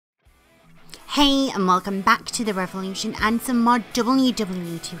Hey and welcome back to the revolution and some more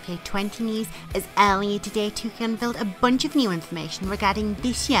WWE 2K20 news, as earlier today 2K unveiled a bunch of new information regarding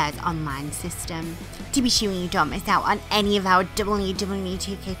this year's online system. To be sure you don't miss out on any of our WWE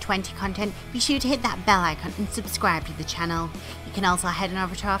 2K20 content, be sure to hit that bell icon and subscribe to the channel. You can also head on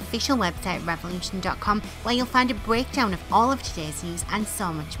over to our official website revolution.com, where you'll find a breakdown of all of today's news and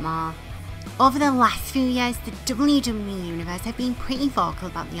so much more. Over the last few years, the WWE Universe have been pretty vocal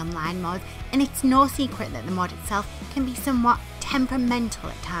about the online mode, and it's no secret that the mod itself can be somewhat temperamental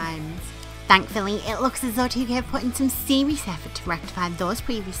at times. Thankfully, it looks as though 2K have put in some serious effort to rectify those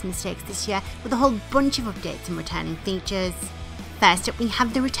previous mistakes this year with a whole bunch of updates and returning features. First up, we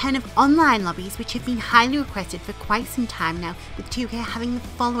have the return of online lobbies, which have been highly requested for quite some time now, with 2K having the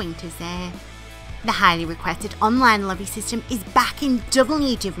following to say. The highly requested online lobby system is back in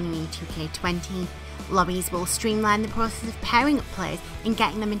WWE 2K20. Lobbies will streamline the process of pairing up players and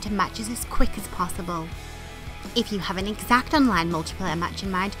getting them into matches as quick as possible. If you have an exact online multiplayer match in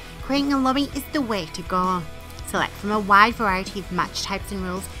mind, creating a lobby is the way to go. Select from a wide variety of match types and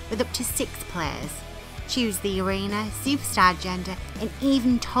rules with up to 6 players. Choose the arena, superstar gender, and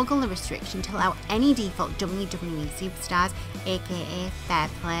even toggle the restriction to allow any default WWE superstars, aka fair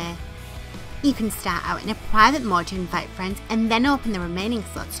play. You can start out in a private mode to invite friends and then open the remaining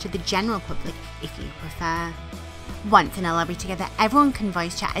slots to the general public if you prefer. Once in a lobby together, everyone can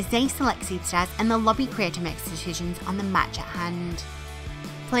voice chat as they select superstars and the lobby creator makes decisions on the match at hand.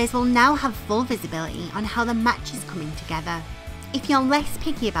 Players will now have full visibility on how the match is coming together. If you're less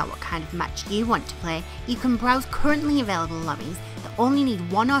picky about what kind of match you want to play, you can browse currently available lobbies that only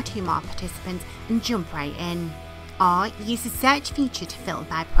need 1 or 2 more participants and jump right in. Or use the search feature to filter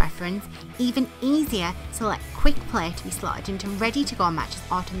by preference. Even easier, select quick play to be slotted into ready to go matches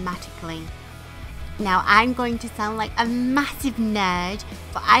automatically. Now I'm going to sound like a massive nerd,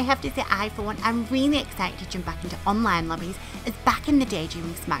 but I have to say I for one am really excited to jump back into online lobbies, as back in the day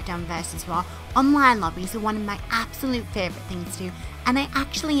during SmackDown vs Raw, online lobbies were one of my absolute favourite things to do, and I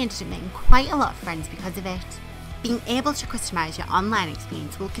actually ended up making quite a lot of friends because of it. Being able to customise your online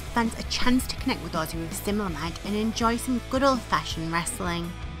experience will give fans a chance to connect with those who have a similar mind and enjoy some good old-fashioned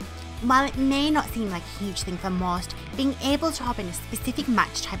wrestling. While it may not seem like a huge thing for most, being able to hop in a specific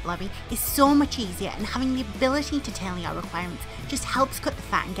match type lobby is so much easier, and having the ability to tailor your requirements just helps cut the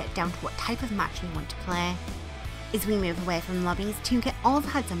fat and get down to what type of match you want to play. As we move away from lobbies, 2K also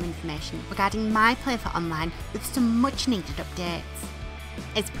had some information regarding my play for online with some much needed updates.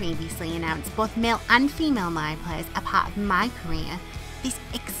 As previously announced, both male and female My players are part of My Career. This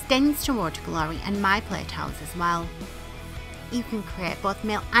extends to Road to Glory and My Play Towers as well. You can create both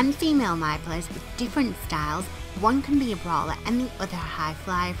male and female My players with different styles. One can be a brawler and the other a high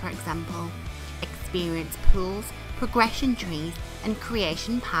flyer, for example. Experience pools, progression trees, and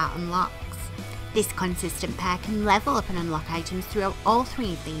creation part unlocks. This consistent pair can level up and unlock items throughout all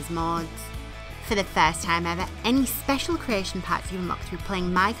 3 of these modes. For the first time ever, any special creation parts you unlock through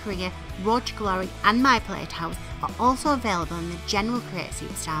playing My Career, Road to Glory and My Play Towers are also available in the general Create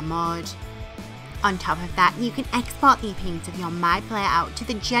Superstar mode. On top of that, you can export the appearance of your My Player out to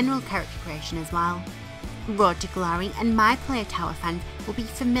the general character creation as well. Road to Glory and My Player Tower fans will be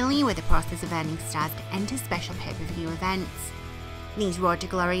familiar with the process of earning stars to enter special pay-per-view events. These Road to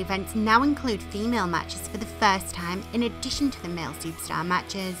Glory events now include female matches for the first time in addition to the male superstar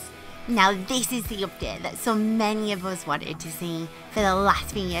matches. Now this is the update that so many of us wanted to see. For the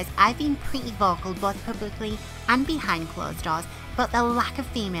last few years, I've been pretty vocal both publicly and behind closed doors about the lack of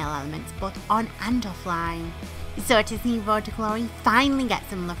female elements both on and offline. So to see Road to Glory finally get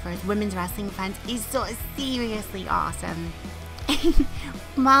some love for us women's wrestling fans is so seriously awesome.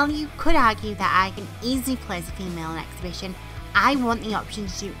 While you could argue that I can easily play as a female in exhibition, I want the option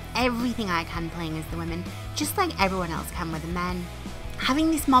to do everything I can playing as the women, just like everyone else can with the men.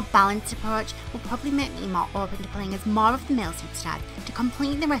 Having this more balanced approach will probably make me more open to playing as more of the male superstars to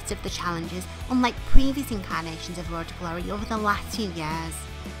complete the rest of the challenges, unlike previous incarnations of Road to Glory over the last few years.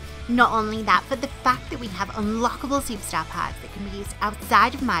 Not only that, but the fact that we have unlockable superstar parts that can be used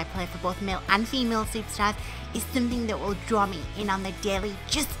outside of my play for both male and female superstars is something that will draw me in on the daily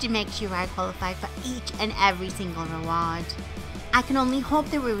just to make sure I qualify for each and every single reward. I can only hope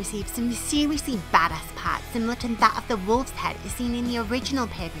that we receive some seriously badass parts similar to that of the Wolf's Head as seen in the original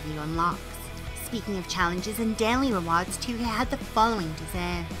pay-per-view unlocks. Speaking of challenges and daily rewards, 2K had the following to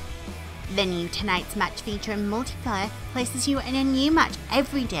say. The new Tonight's Match feature in multiplayer places you in a new match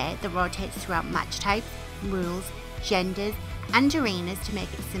every day that rotates throughout match types, rules, genders, and arenas to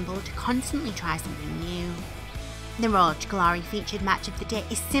make it simple to constantly try something new. The Road to Glory featured match of the day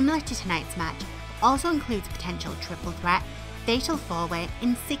is similar to tonight's match, but also includes potential triple threat, fatal 4-way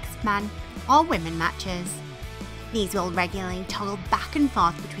in 6-man or women matches. These will regularly toggle back and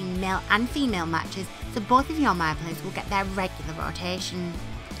forth between male and female matches, so both of your My Players will get their regular rotation.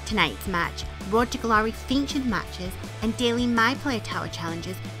 Tonight's match, Road to Glory featured matches, and daily My Player Tower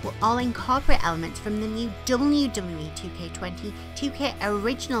challenges will all incorporate elements from the new WWE 2K20 2K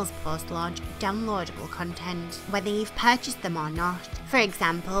Originals post-launch downloadable content, whether you've purchased them or not. For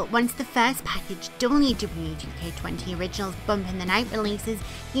example, once the first package WWE 2K20 Originals Bump in the Night releases,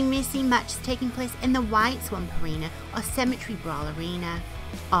 you may see matches taking place in the White Swamp Arena or Cemetery Brawl Arena.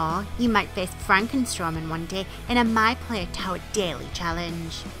 Or you might face Frankenstrowman one day in a My Player Tower daily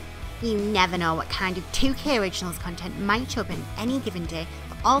challenge. You never know what kind of 2K Originals content might show up in any given day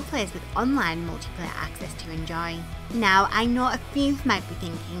for all players with online multiplayer access to enjoy. Now, I know a few might be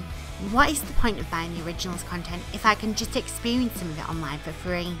thinking, what is the point of buying the Originals content if I can just experience some of it online for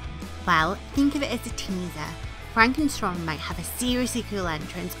free? Well, think of it as a teaser. Frankenstrowman might have a seriously cool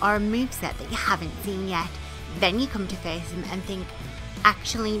entrance or a moveset that you haven't seen yet. Then you come to face him and think,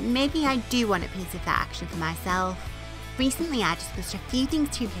 actually, maybe I do want a piece of that action for myself. Recently I discussed a few things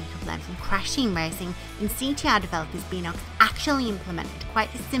 2K could learn from Crash Team Racing, and CTR developers Beanox actually implemented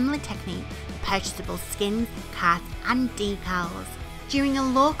quite a similar technique for purchasable skins, cards and decals. During a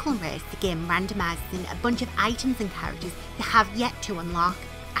local race, the game randomises in a bunch of items and characters you have yet to unlock,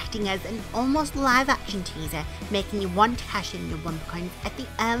 acting as an almost live action teaser, making you want to cash in your Wumpa coins at the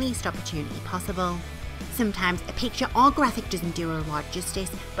earliest opportunity possible. Sometimes a picture or graphic doesn't do a reward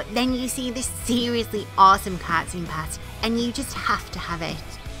justice, but then you see this seriously awesome cutscene pass and you just have to have it.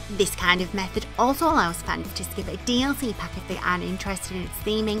 This kind of method also allows fans to skip a DLC pack if they aren't interested in its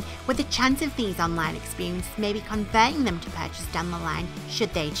theming, with a chance of these online experiences maybe converting them to purchase down the line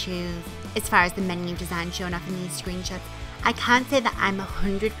should they choose. As far as the menu design shown off in these screenshots, I can't say that I'm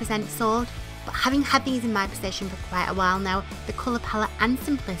 100% sold, but having had these in my possession for quite a while now, the colour palette and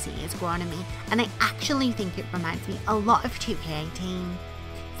simplicity has grown on me, and I actually think it reminds me a lot of 2K18.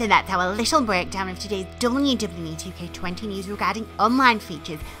 So that's our little breakdown of today's WWE 2K20 news regarding online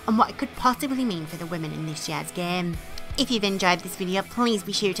features and what it could possibly mean for the women in this year's game. If you've enjoyed this video, please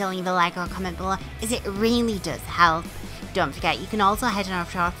be sure to leave a like or a comment below, as it really does help. Don't forget, you can also head on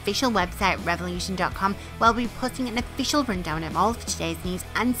over to our official website, revolution.com, where we'll be posting an official rundown of all of today's news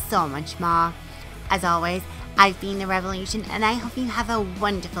and so much more. As always, I've been The Revolution, and I hope you have a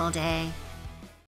wonderful day.